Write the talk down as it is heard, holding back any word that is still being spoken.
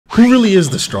Who really is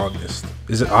the strongest?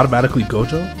 Is it automatically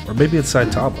Gojo? Or maybe it's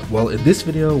Saitama? Well, in this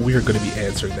video, we are going to be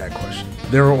answering that question.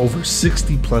 There are over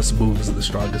 60 plus moves in the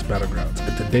strongest Battlegrounds,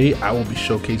 and today I will be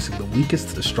showcasing the weakest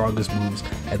to the strongest moves,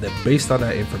 and then based on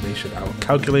that information, I will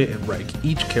calculate and rank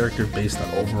each character based on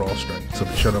overall strength. So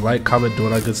be sure to like, comment, do all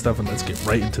that good stuff, and let's get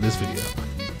right into this video.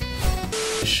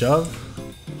 Shove.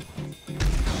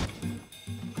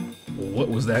 What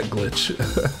was that glitch?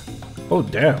 Oh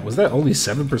damn, was that only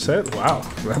 7%? Wow,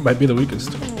 that might be the weakest.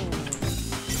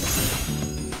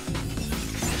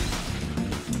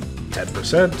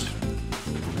 10%.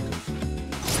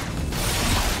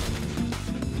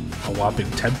 A whopping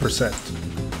 10%.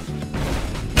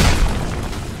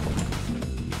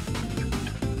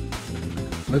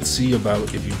 Let's see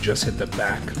about if you just hit the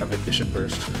back of Ignition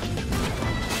Burst.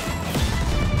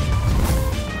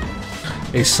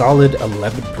 A solid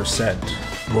 11%.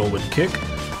 Whirlwind Kick.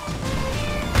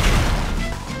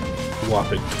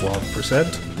 Whopping 12%.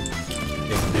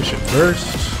 Ignition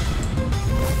Burst.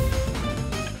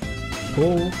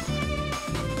 Pull.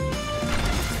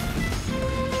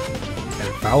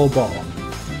 And Foul Ball.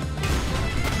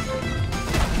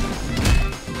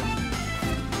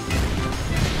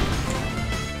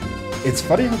 It's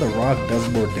funny how the rock does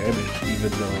more damage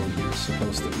even though you're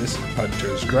supposed to miss it.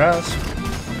 Hunter's Grasp.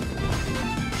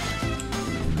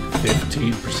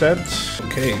 15%.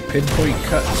 Okay, Pinpoint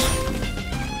Cut.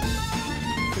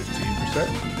 15%.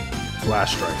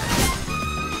 Flash Strike.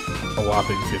 A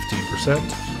whopping 15%.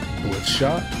 Blitz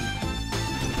Shot.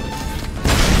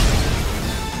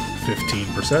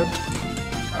 15%.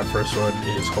 Our first one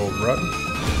is Home Run.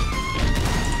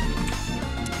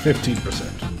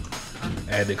 15%.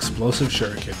 And Explosive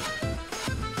Shuriken.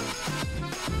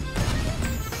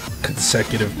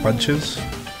 Consecutive Punches.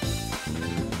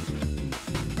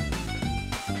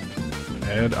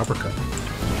 And Uppercut.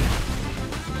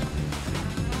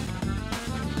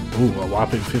 Ooh, a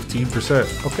whopping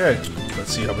 15%. Okay,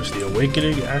 let's see how much the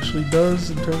Awakening actually does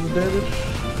in terms of damage.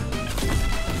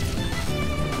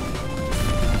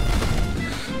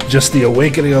 Just the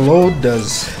Awakening alone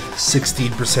does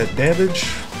 16%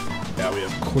 damage. Now we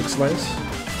have Quick Slice.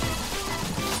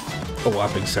 A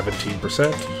whopping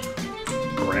 17%.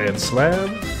 Grand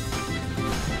Slam.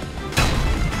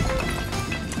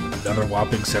 Another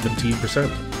whopping 17%.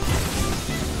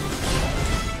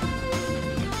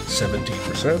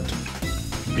 17%.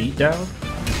 Beatdown.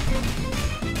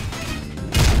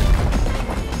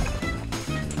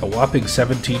 A whopping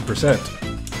 17%.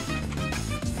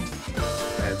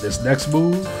 And this next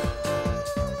move.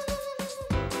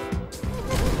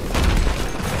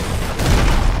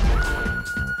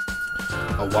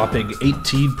 A whopping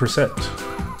 18%.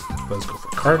 Let's go for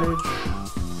Carnage.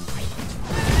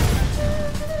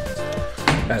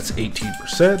 That's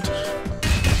 18%.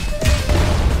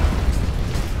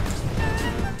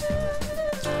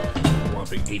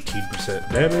 Whopping 18%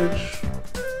 damage.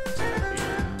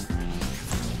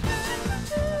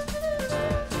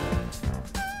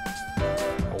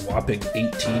 A whopping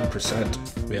 18%.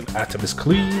 We have Atomus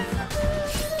Cleave.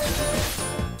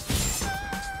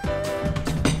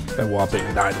 A whopping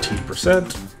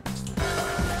 19%.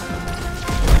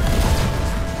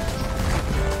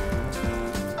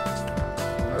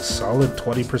 A solid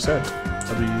 20%.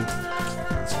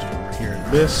 Let's do over here and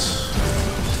miss.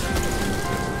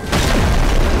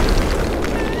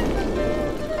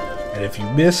 And if you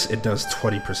miss, it does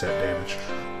 20% damage.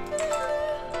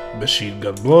 Machine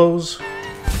Gun Blows.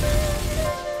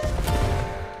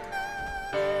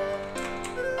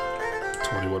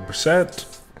 %.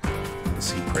 Let's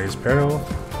see, Praise Peril.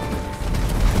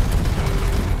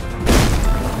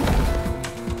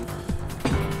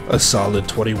 A solid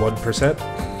 21%.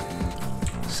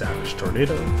 Savage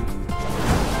Tornado.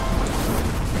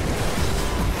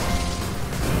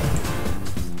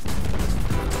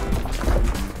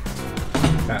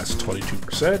 That's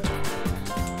 22%.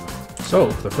 So,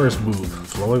 the first move,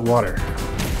 Flowing Water.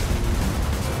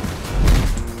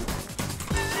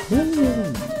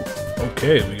 Ooh.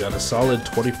 Okay, we got a solid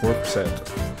 24%.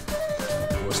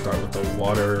 We'll start with the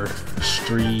Water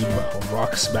Stream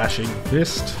Rock Smashing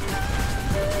Fist.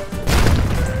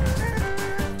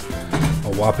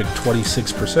 A whopping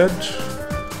 26%.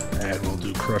 And we'll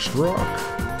do Crushed Rock.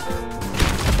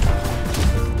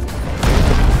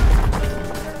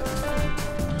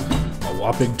 A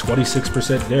whopping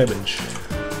 26% damage.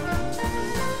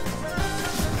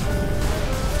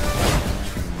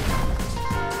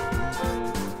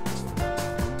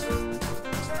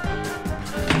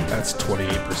 That's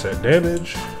 28%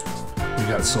 damage. We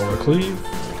got Solar Cleave.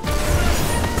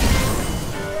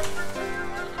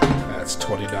 That's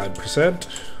 29%.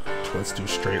 Let's do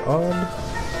straight on.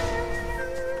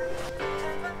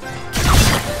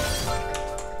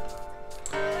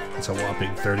 It's a whopping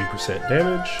 30%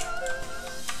 damage.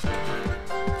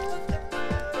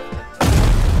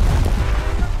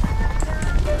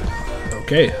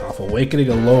 Okay, off Awakening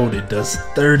alone, it does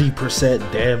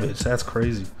 30% damage. That's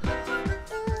crazy.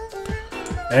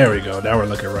 There we go. Now we're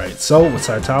looking right. So with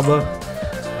Saitama,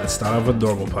 let's start off with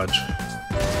normal punch.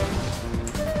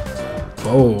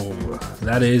 Boom.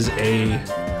 That is a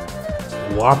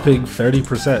whopping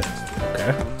 30%.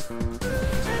 Okay.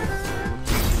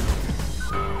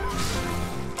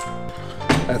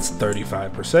 That's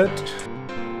 35%.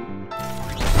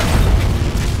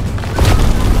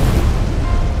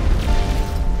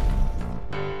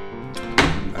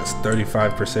 That's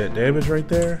 35% damage right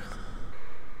there.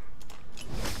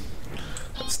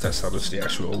 Let's test how much the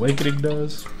actual Awakening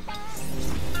does.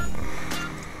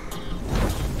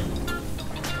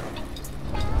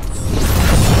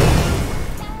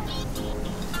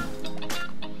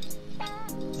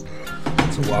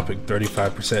 It's a whopping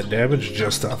 35% damage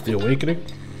just off the Awakening.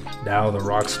 Now the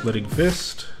Rock Splitting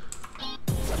Fist.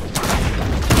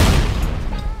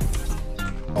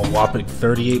 A whopping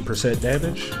 38%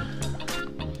 damage.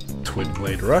 Twin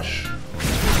Blade Rush.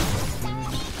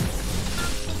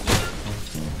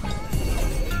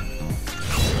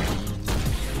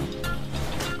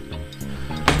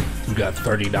 We got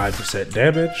 39%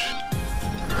 damage.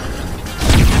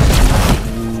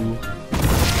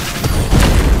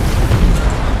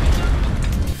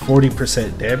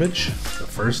 40% damage, the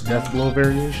first death blow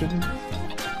variation.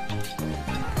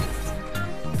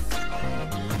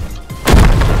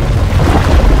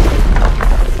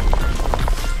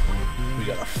 We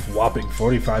got a whopping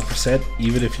 45%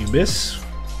 even if you miss.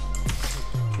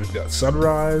 We've got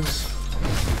Sunrise.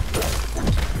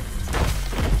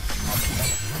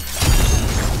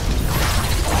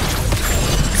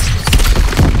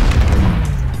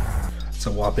 It's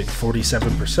a whopping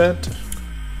 47%.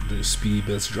 Do speed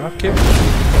boost drop kick.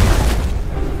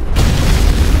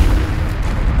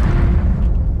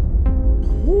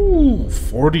 Ooh,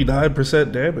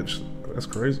 49% damage. That's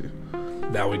crazy.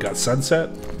 Now we got Sunset.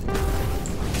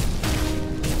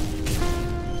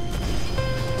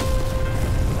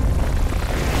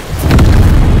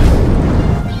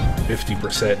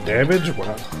 %50 damage.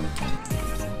 Wow.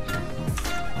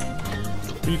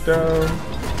 Beat down.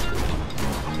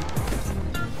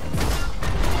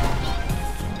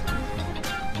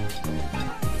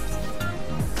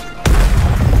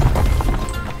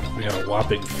 We got a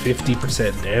whopping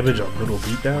 50% damage on Brutal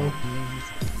Beatdown.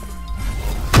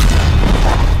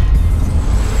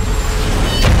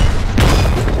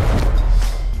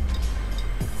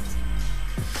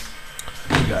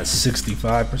 We got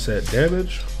 65%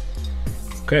 damage.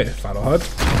 Okay, final HUD.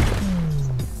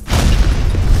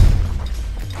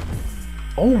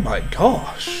 Oh my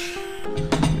gosh.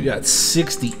 We got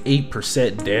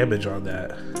 68% damage on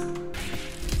that.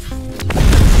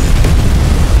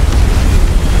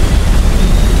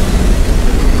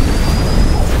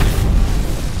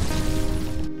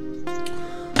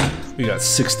 We got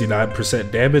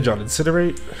 69% damage on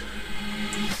Incinerate.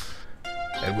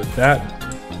 And with that,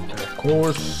 and of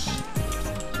course,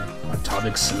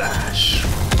 Atomic Slash.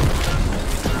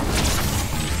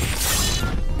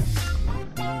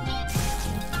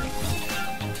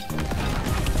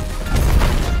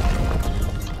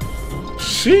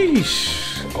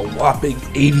 Sheesh! A whopping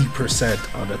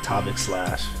 80% on Atomic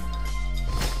Slash.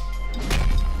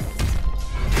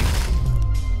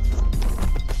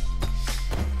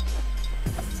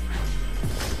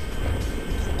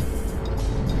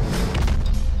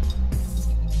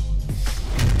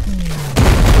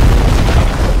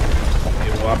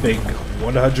 Whopping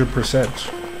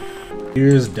 100%.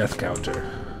 Here's death counter.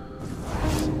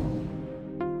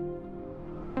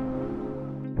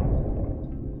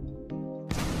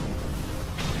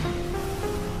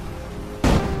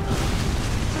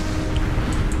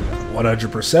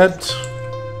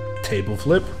 %. Table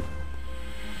flip.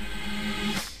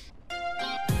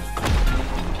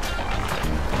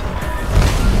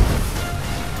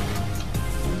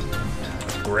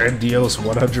 Grandiose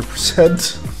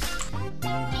 100%.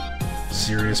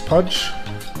 Serious punch.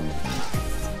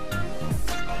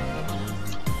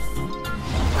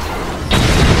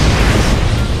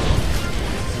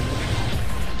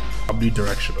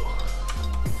 Omnidirectional.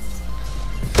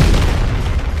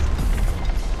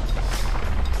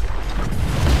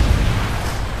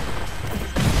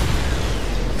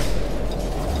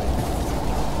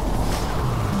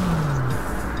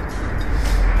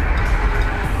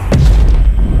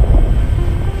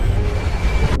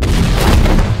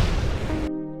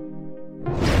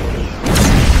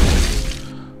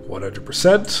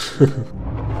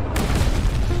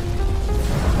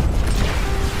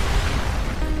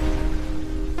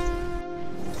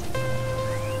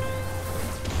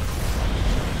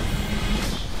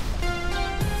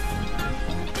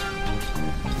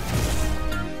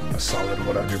 solid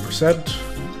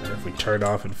 100%. And if we turn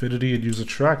off infinity and use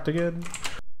attract again,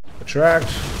 attract,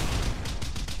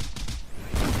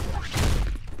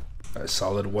 a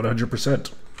solid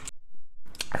 100%.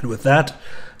 And with that,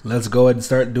 let's go ahead and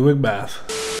start doing math.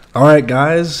 Alright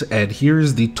guys, and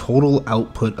here's the total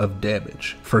output of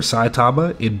damage. For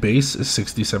Saitama, in base is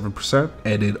 67%,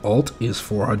 and in alt is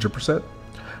 400%.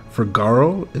 For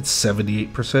Garo, it's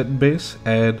 78% in base,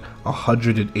 and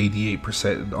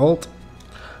 188% in alt.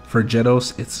 For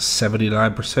Genos, it's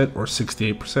 79% or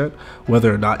 68%,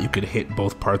 whether or not you can hit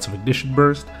both parts of Ignition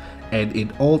Burst. And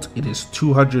in alt, it is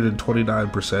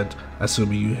 229%,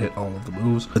 assuming you hit all of the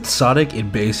moves. With Sonic, in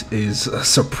base is a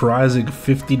surprising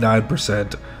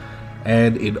 59%,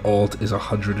 and in alt is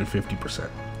 150%.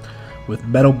 With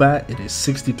Metal Bat, it is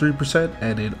 63%,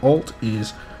 and in alt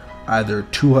is either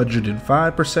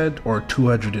 205% or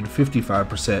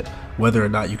 255%, whether or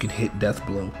not you can hit Death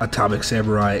Blow. Atomic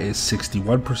Samurai is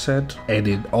 61%, and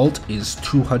in alt is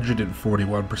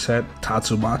 241%,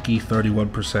 Tatsumaki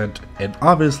 31%, and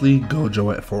obviously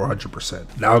Gojo at 400%.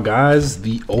 Now guys,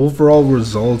 the overall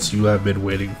results you have been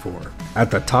waiting for. At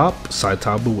the top,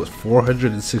 Saitama with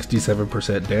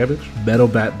 467% damage, Metal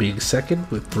Bat being second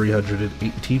with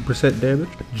 318% damage,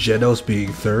 Genos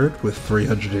being third with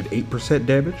 308%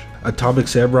 damage, Atomic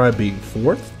Samurai being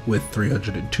fourth with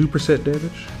 302%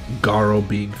 damage, Garo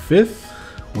being fifth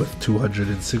with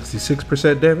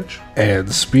 266% damage,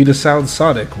 and Speed of Sound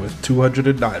Sonic with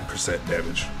 209%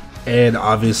 damage. And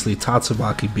obviously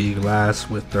Tatsumaki being last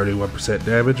with 31%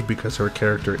 damage because her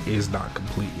character is not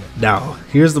complete yet. Now,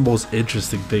 here's the most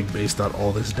interesting thing based on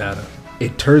all this data.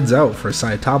 It turns out for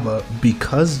Saitama,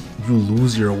 because you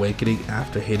lose your awakening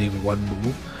after hitting one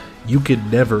move, you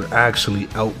can never actually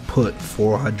output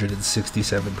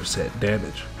 467%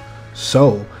 damage.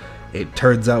 So, it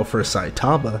turns out for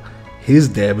Saitama, his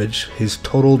damage, his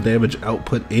total damage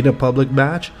output in a public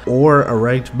match or a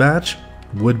ranked match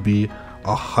would be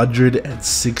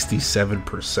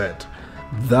 167%,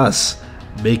 thus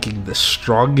making the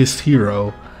strongest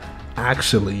hero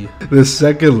actually the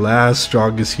second last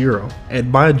strongest hero.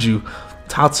 And mind you,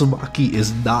 Tatsumaki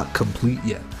is not complete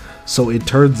yet, so it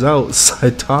turns out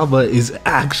Saitama is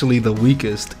actually the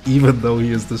weakest, even though he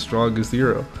is the strongest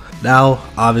hero. Now,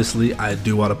 obviously, I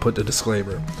do want to put the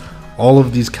disclaimer. All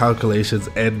of these calculations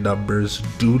and numbers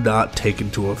do not take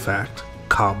into effect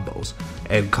combos,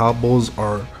 and combos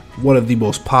are one of the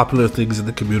most popular things in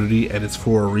the community, and it's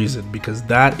for a reason, because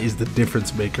that is the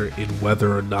difference maker in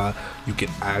whether or not you can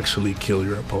actually kill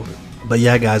your opponent. But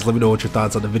yeah guys, let me know what your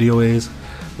thoughts on the video is.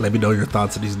 Let me know your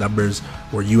thoughts on these numbers.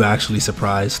 Were you actually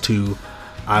surprised too?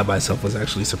 I myself was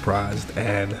actually surprised,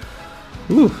 and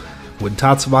when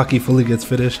Tatsumaki fully gets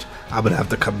finished, I'm gonna have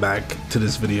to come back to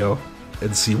this video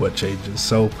and see what changes.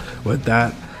 So with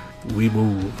that, we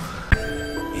move.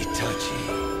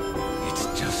 Itachi.